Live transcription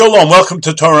Hello and welcome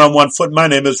to Torah on One Foot. My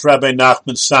name is Rabbi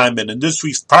Nachman Simon. In this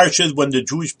week's Parsha, when the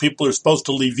Jewish people are supposed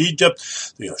to leave Egypt,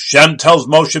 Hashem tells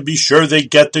Moshe, be sure they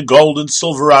get the gold and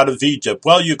silver out of Egypt.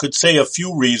 Well, you could say a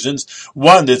few reasons.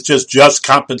 One, it's just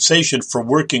compensation for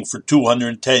working for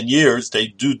 210 years. They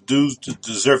do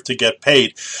deserve to get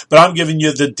paid. But I'm giving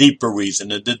you the deeper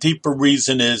reason. And the deeper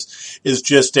reason is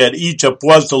just that Egypt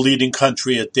was the leading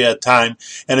country at that time.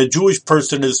 And a Jewish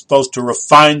person is supposed to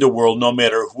refine the world no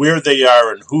matter where they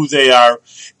are and who they are,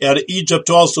 and Egypt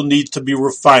also needs to be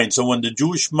refined. So when the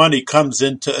Jewish money comes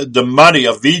into, the money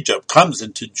of Egypt comes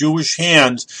into Jewish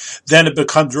hands, then it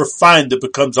becomes refined, it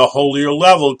becomes a holier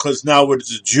level, because now it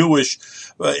is Jewish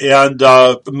and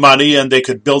money, and they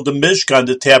could build the Mishkan,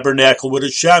 the tabernacle with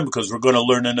Hashem, because we're going to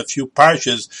learn in a few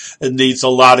parshas, it needs a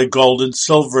lot of gold and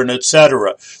silver and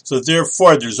etc. So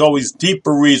therefore, there's always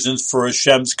deeper reasons for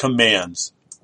Hashem's commands.